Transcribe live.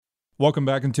Welcome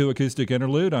back into Acoustic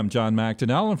Interlude. I'm John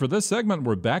McDonnell, and for this segment,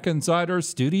 we're back inside our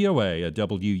Studio A at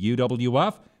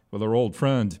WUWF with our old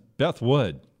friend, Beth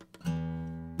Wood.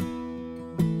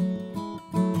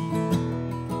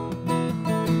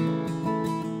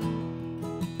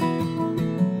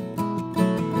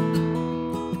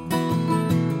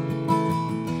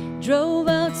 Drove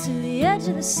out to the edge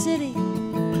of the city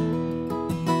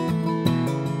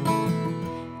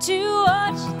to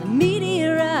watch the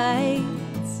meteorites.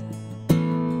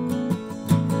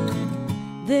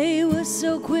 They were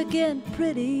so quick and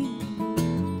pretty,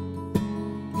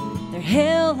 they're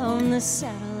held on the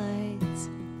satellites.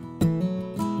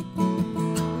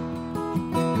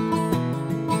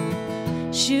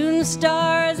 Shooting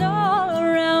stars all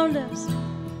around us,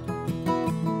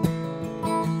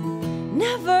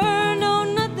 never know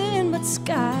nothing but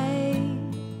sky.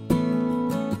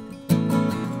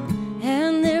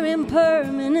 And their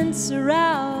impermanence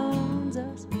surrounds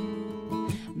us,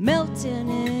 melting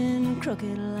in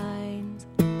crooked lines.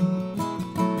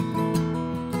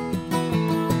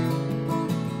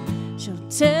 She'll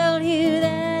tell you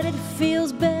that it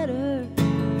feels better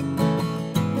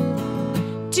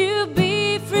to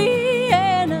be free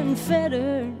and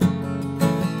unfettered.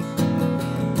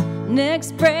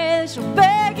 Next breath she'll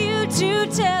beg you to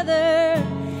tether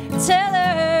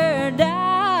her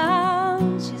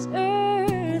down. She's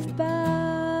earthbound,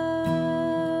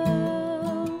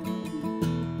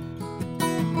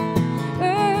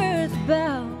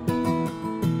 earthbound.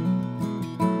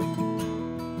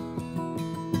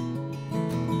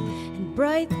 And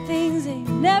bright things, they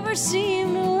never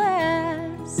seem to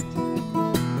last.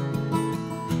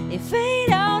 They fade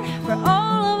out for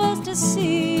all of us to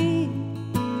see.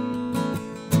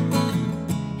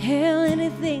 Hell,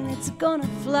 anything that's gonna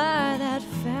fly that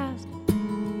fast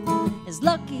is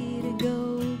lucky to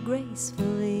go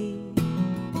gracefully.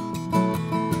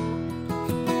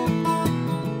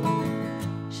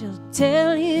 She'll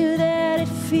tell you that it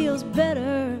feels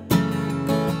better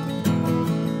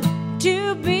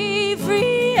to be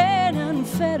free and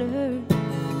unfettered.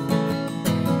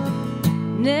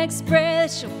 Next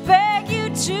breath she'll beg you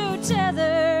to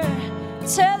tether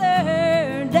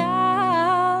her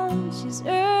down. She's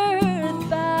earthbound,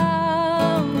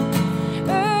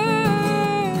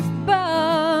 earthbound.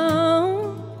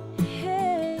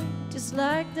 Hey, just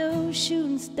like those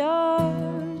shooting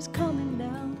stars coming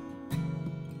down.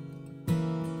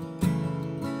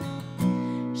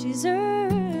 She's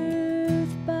earthbound.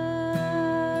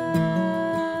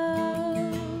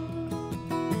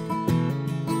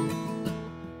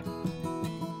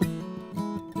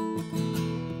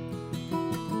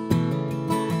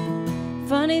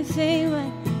 Funny thing,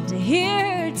 but to hear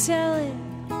her tell it,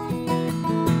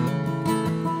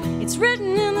 it's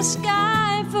written in the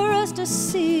sky for us to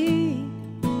see.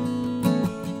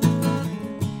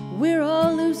 We're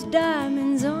all loose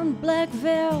diamonds on black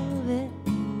velvet,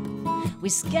 we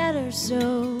scatter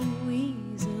so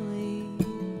easily.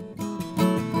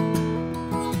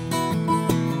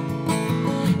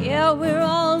 Yeah, we're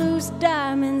all loose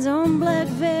diamonds on black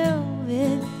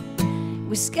velvet,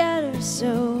 we scatter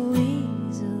so easily.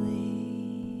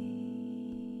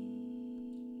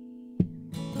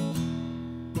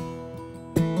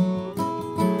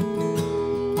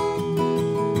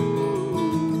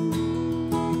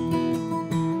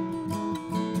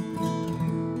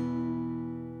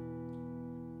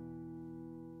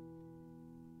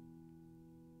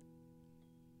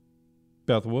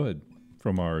 Beth Wood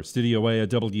from our Studio A at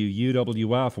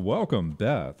WUWF. Welcome,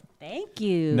 Beth. Thank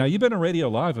you. Now, you've been on Radio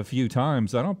Live a few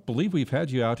times. I don't believe we've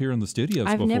had you out here in the studios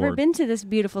before. I've never been to this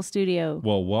beautiful studio.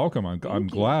 Well, welcome. I'm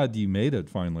glad you made it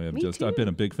finally. I've been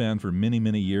a big fan for many,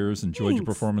 many years. Enjoyed your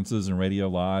performances in Radio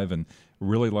Live and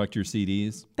really liked your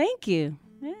CDs. Thank you.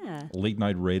 Yeah. Late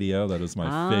night radio, that is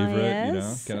my favorite. Yes. You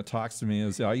know, kind of talks to me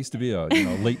as I used to be a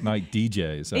late night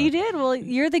DJ. So. You did? Well,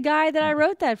 you're the guy that I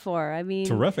wrote that for. I mean,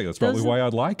 terrific. That's probably why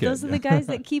I'd like it. Those are the guys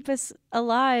that keep us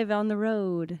alive on the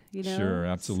road. You know. Sure,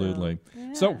 absolutely.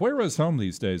 So where is home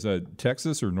these days?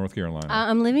 Texas or North Carolina?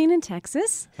 I'm living in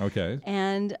Texas. Okay.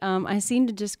 And I seem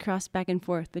to just cross back and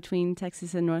forth between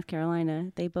Texas and North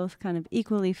Carolina. They both kind of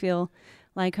equally feel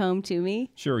like home to me.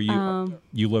 Sure.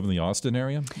 You live in the Austin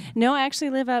area? No, I actually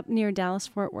live up near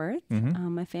Dallas-Fort Worth.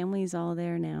 Mm-hmm. My family's all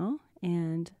there now,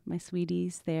 and my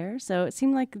sweetie's there. So it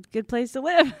seemed like a good place to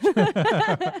live.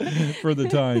 For the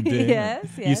time being. Yes.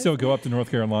 You still go up to North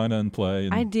Carolina and play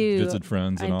and I do. visit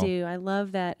friends and all? I do. I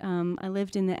love that. I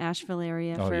lived in the Asheville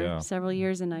area for several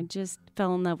years, and I just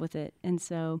fell in love with it. And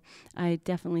so I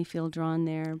definitely feel drawn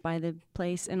there by the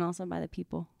place and also by the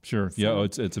people. Sure. So, Yeah,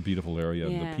 it's a beautiful area,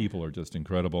 and yeah. the people are just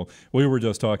incredible. We were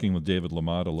just talking with David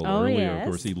Lamott a little earlier. Yes. Of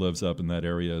course, he lives up in that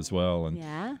area as well. And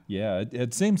Yeah.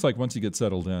 it seems like once you get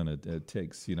settled in, it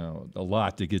takes, a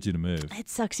lot to get you to move. It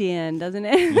sucks you in, doesn't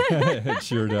it? It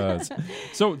sure does.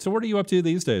 So what are you up to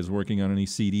these days? Working on any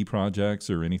CD projects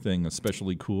or anything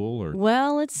especially cool? Or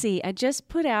Well, let's see. I just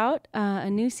put out a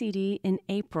new CD in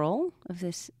April of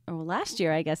last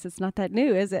year, I guess. It's not that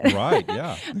new, is it? Right,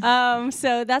 yeah.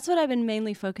 So that's what I've been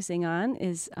mainly focusing on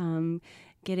is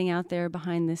getting out there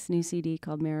behind this new CD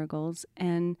called Marigolds.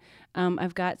 And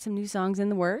I've got some new songs in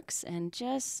the works and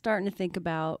just starting to think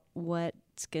about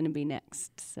what's going to be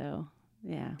next. So,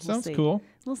 yeah. Sounds cool.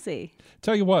 We'll see.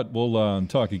 Tell you what, we'll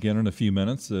talk again in a few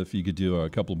minutes. If you could do a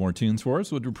couple more tunes for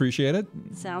us, would appreciate it.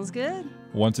 Sounds good.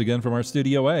 Once again from our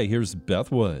Studio A, here's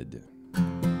Beth Wood.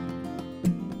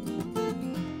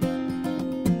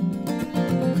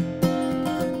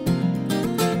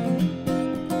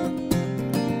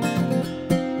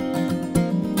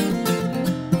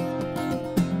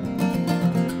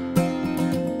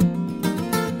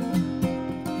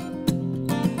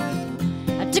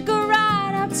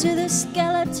 To the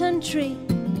skeleton tree,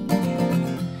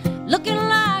 looking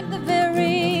like the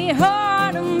very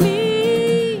heart of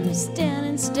me,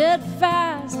 standing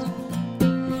steadfast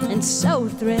and so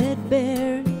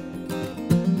threadbare,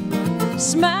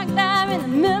 smack dab in the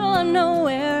middle of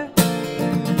nowhere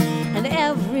and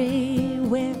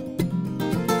everywhere.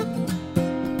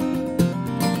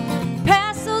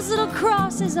 Past those little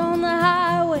crosses on the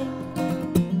highway,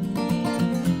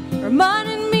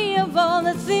 reminding me of all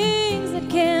the things that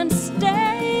can't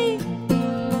stay,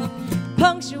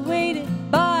 punctuated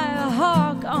by a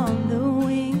hawk on the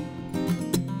wing,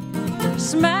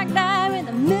 smack dab in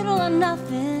the middle of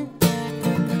nothing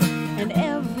and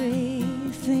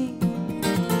everything.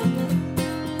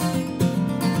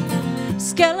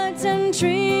 Skeleton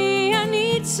tree, I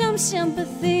need some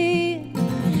sympathy.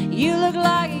 You look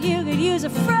like you could use a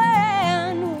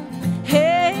friend.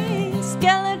 Hey,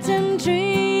 skeleton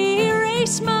tree,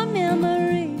 erase my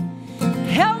memory.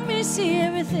 Help me see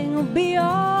everything will be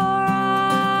alright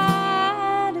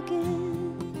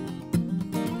again.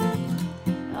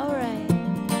 Alright.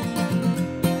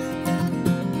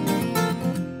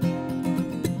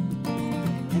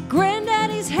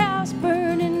 Granddaddy's house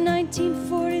burned in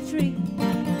 1943.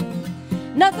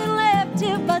 Nothing left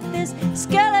here but this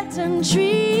skeleton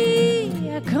tree.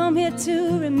 I come here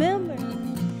to remember,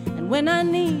 and when I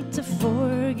need to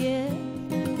forget,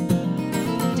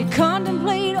 to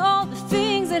contemplate all the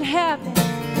things that happened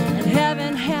and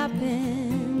haven't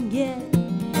happened yet.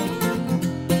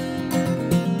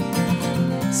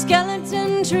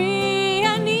 Skeleton tree,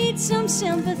 I need some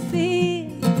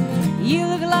sympathy. You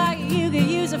look like you could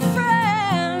use a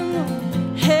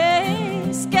friend. Hey,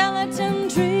 skeleton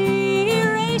tree,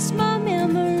 erase my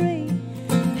memory.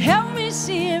 Help me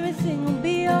see everything will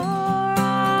be alright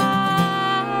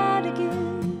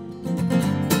again.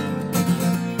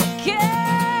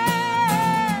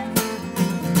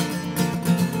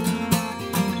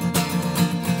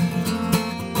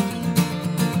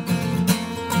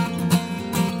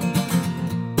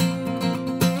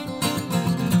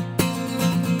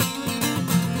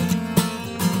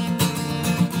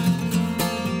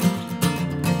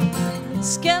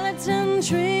 Skeleton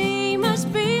tree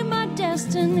must be my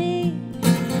destiny,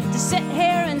 to sit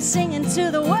here and sing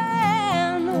into the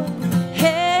wind.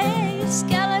 Hey,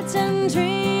 skeleton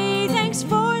tree, thanks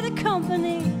for the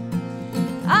company.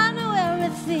 I know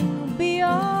everything will be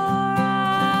alright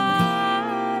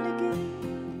again.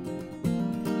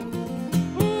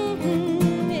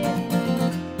 Yeah.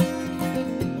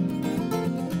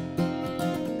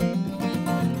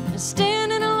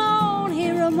 Standing alone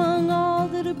here among all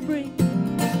the debris.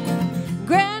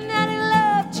 Granddaddy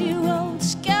loved you, old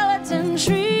skeleton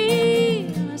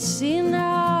tree. I see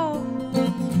now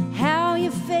how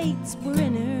your fates were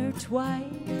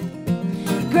intertwined.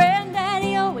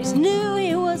 Granddaddy always knew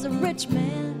he was a rich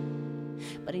man,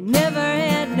 but he never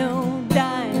had no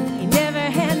dime. He never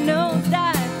had no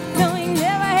dime. No, he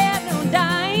never had no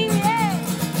dime, yeah.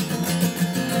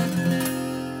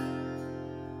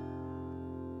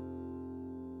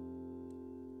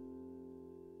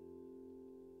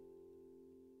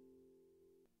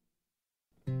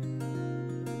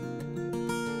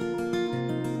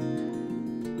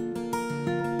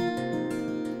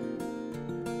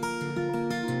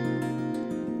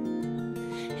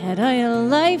 Had I a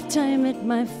lifetime at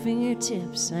my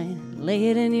fingertips, I'd lay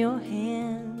it in your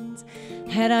hands.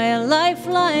 Had I a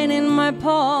lifeline in my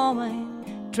palm,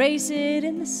 I'd trace it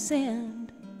in the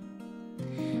sand.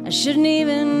 I shouldn't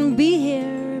even be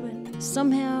here, but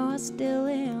somehow I still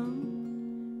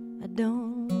am. I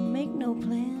don't no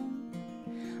plan.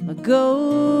 I'm a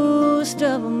ghost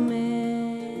of a man.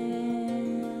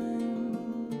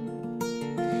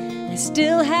 I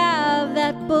still have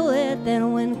that bullet that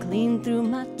went clean through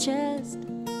my chest.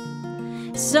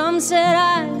 Some said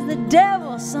I was the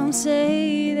devil, some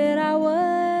say that I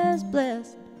was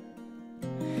blessed.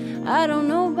 I don't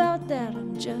know about that,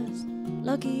 I'm just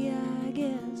lucky, I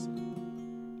guess.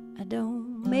 I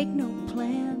don't make no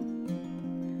plan,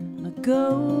 I'm a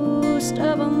ghost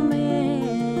of a man.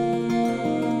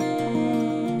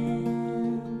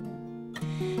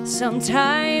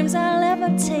 Sometimes I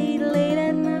levitate late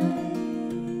at night,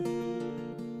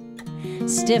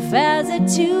 stiff as a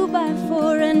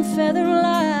 2x4 and feather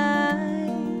light.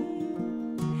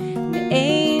 The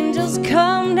angels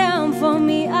come down for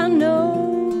me, I know.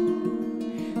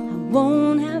 I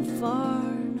won't have far,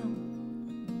 no,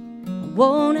 I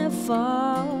won't have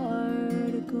far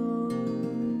to go.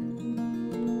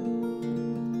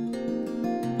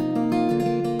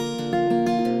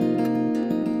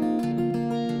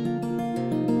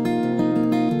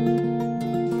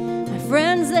 My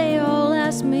friends, they all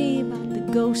ask me about the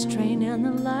ghost train and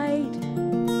the light.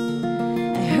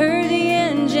 I heard the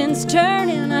engines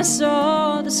turning, I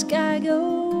saw the sky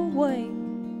go white.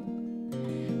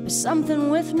 But something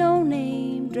with no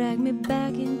name dragged me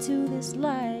back into this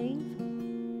life.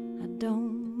 I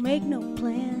don't make no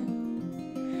plan,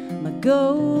 I'm a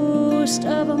ghost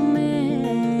of a man.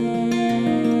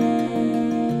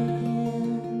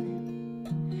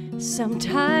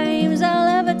 Sometimes I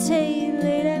levitate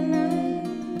late at night,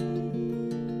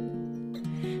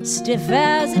 stiff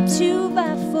as a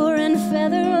 2x4 and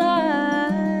feather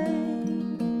light.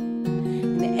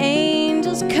 And the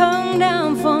angels come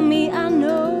down for me, I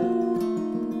know.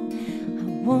 I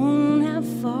won't have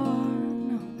far,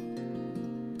 no,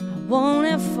 I won't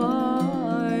have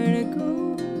far to go.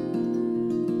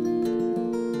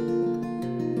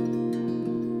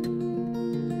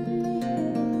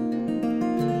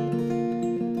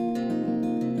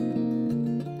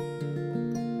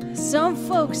 Some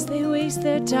folks, they waste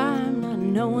their time not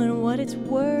knowing what it's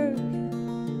worth.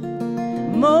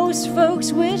 Most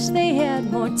folks wish they had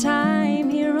more time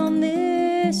here on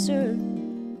this earth.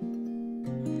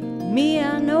 Me,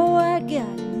 I know I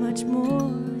got much more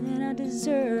than I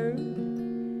deserve.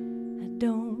 I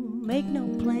don't make no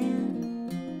plan,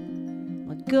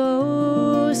 I'm a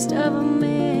ghost of a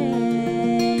man.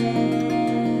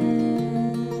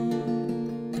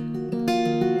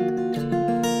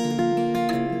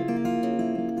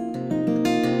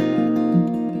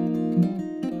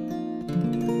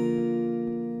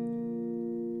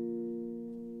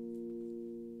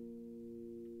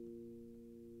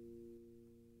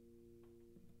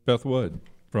 Beth Wood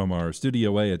from our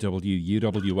Studio A at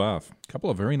WUWF. A couple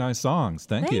of very nice songs.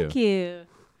 Thank you. Thank you.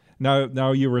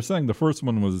 Now you were saying the first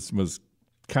one was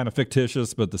kind of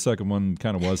fictitious, but the second one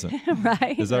kind of wasn't.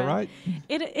 Right. Is that right?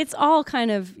 It's all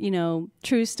kind of,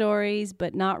 true stories,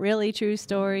 but not really true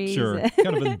stories. Sure.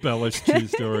 Kind of embellished true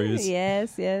stories.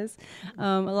 Yes.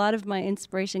 A lot of my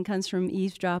inspiration comes from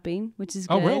eavesdropping, which is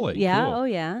good. Oh, really? Yeah. Cool. Oh,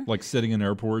 yeah. Like sitting in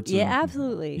airports? Yeah,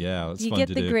 absolutely. Yeah, it's you fun get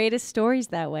to the do. greatest stories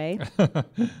that way.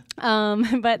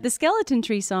 But the Skeleton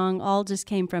Tree song all just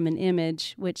came from an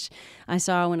image, which I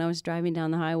saw when I was driving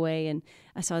down the highway, and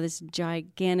I saw this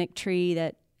gigantic tree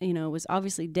that, was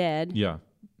obviously dead. Yeah.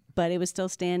 But it was still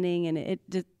standing, and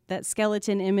that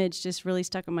skeleton image just really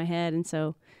stuck in my head, and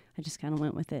so I just kind of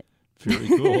went with it. Very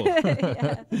cool.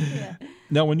 Yeah.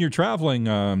 Now, when you're traveling,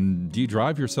 do you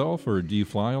drive yourself or do you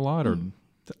fly a lot? Or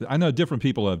I know different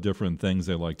people have different things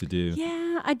they like to do.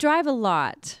 Yeah, I drive a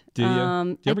lot. Do you?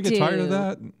 Do you ever get tired of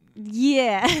that?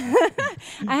 Yeah.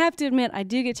 I have to admit, I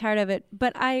do get tired of it,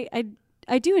 but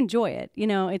I do enjoy it.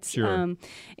 It's Sure.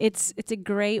 It's a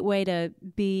great way to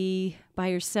be by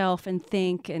yourself and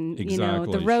think, and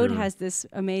Exactly, the road sure. has this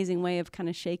amazing way of kind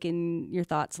of shaking your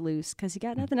thoughts loose because you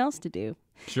got nothing else to do.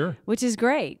 Sure. Which is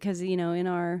great because in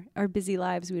our busy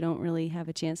lives we don't really have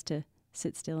a chance to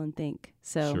sit still and think.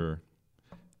 So Sure.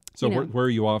 So where are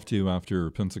you off to after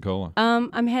Pensacola?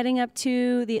 I'm heading up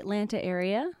to the Atlanta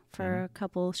area for a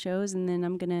couple shows, and then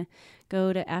I'm gonna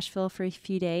go to Asheville for a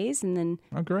few days, and then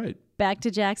Oh, great. back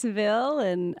to Jacksonville,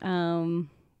 and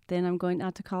then I'm going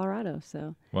out to Colorado.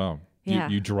 So Wow. Yeah.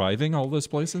 You driving all those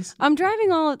places? I'm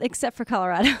driving all except for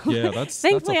Colorado. Yeah, that's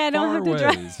thankfully that's a I don't have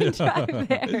far to ways. drive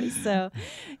there. So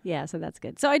yeah, so that's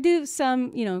good. So I do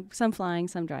some flying,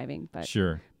 some driving, but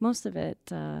Sure. most of it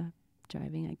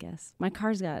driving, I guess. My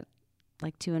car's got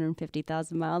like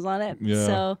 250,000 miles on it. Yeah.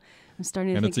 So I'm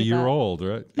starting to And think it's a year old,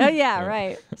 right? Oh yeah,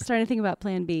 right. Starting to think about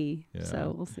plan B. Yeah.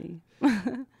 So we'll see.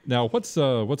 Now, what's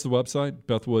the website?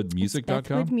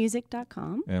 BethWoodMusic.com?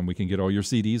 BethWoodMusic.com. And we can get all your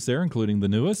CDs there, including the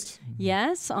newest?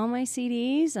 Yes, all my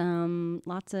CDs.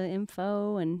 Lots of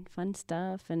info and fun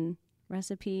stuff and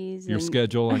recipes. Your and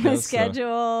schedule, I guess.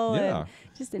 schedule. Yeah. And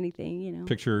just anything,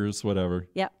 Pictures, whatever.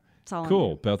 Yep. It's all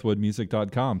Cool.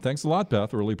 BethWoodMusic.com. Thanks a lot,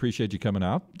 Beth. Really appreciate you coming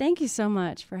out. Thank you so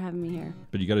much for having me here.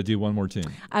 But you got to do one more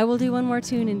tune. I will do one more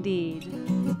tune indeed.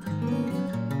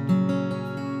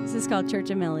 This is called Church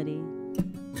of Melody.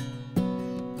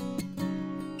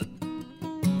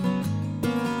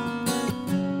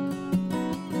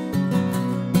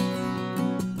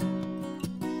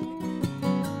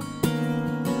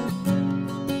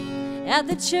 At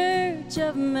the Church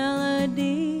of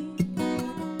Melody,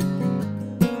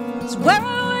 it's where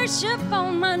I worship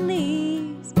on my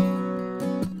knees.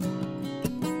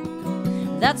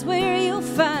 That's where you'll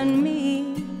find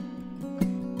me.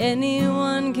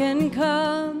 Anyone can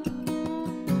come.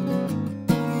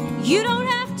 You don't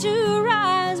have to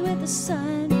rise with the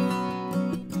sun.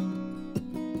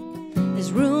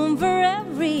 There's room for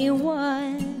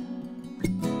everyone.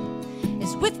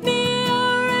 It's with me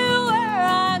everywhere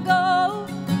I go,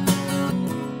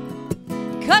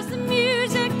 'cause the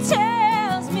music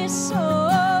tells me so.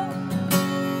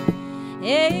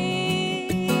 Amen.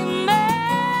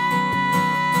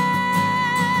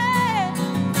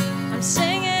 I'm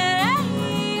singing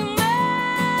amen.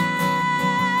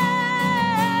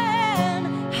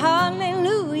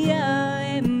 Hallelujah.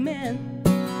 Amen.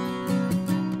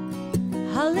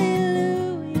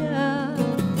 Hallelujah.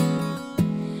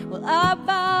 Well, I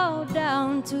bow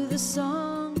down to the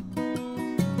song.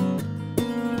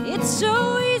 It's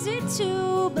so easy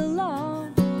to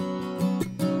belong.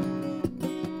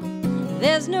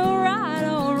 There's no right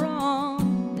or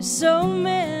wrong. There's so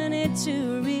many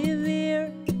to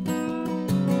revere.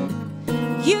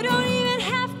 You don't even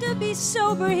have to be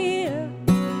sober here.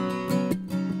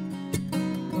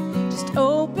 Just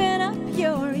open up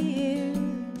your ears.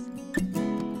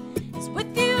 It's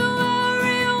with you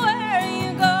everywhere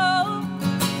you go,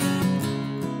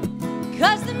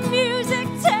 'cause the music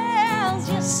tells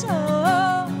you so.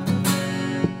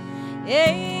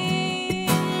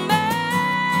 Amen.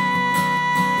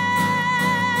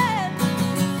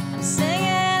 I'm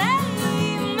singing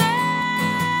amen.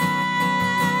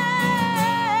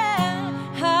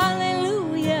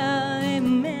 Hallelujah.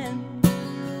 Amen.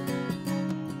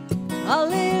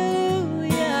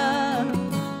 Hallelujah.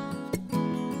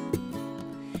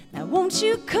 Now won't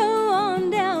you come on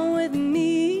down with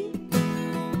me?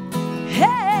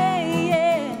 Hey,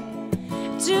 yeah,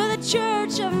 to the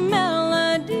Church of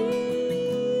Melody.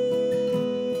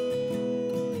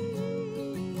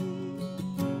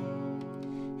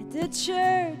 The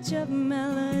Church of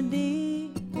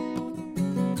Melody.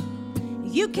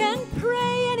 You can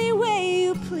pray any way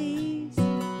you please.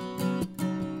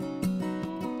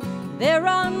 There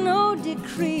are no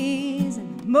decrees,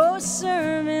 and most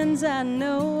sermons I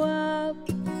know of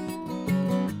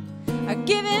are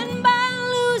given by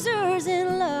losers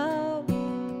in love.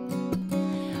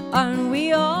 Aren't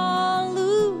we all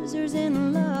losers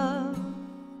in love?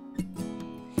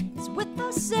 It's with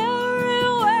us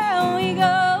everywhere we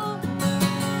go,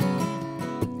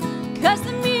 'cause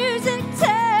the music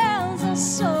tells us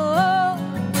so.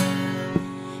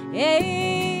 Amen.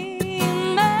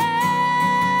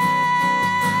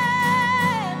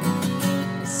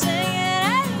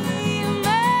 Singing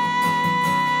amen.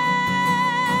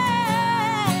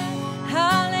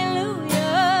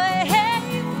 Hallelujah.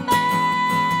 Amen.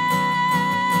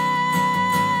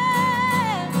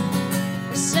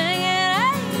 We're singing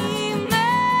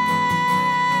amen.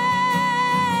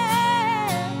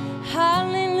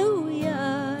 Hallelujah.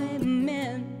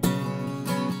 Amen.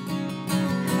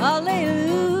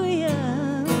 Hallelujah.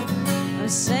 I'm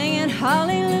singing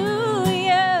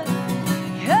hallelujah.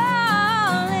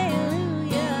 Hallelujah.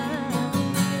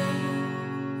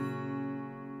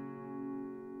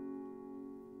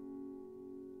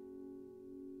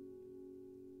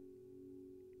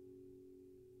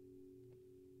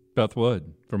 Beth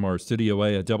Wood from our Studio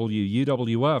A at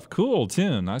WUWF. Cool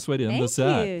tune. Nice way to end the set.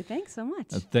 Thank you. Thanks so much.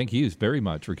 Thank you very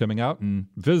much for coming out and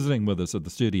visiting with us at the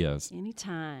studios.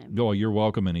 Anytime. Oh, you're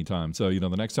welcome anytime. So, the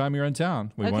next time you're in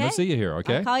town, we want to Okay. see you here,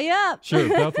 okay? I'll call you up. Sure,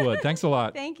 Beth Wood. Thanks a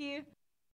lot. Thank you.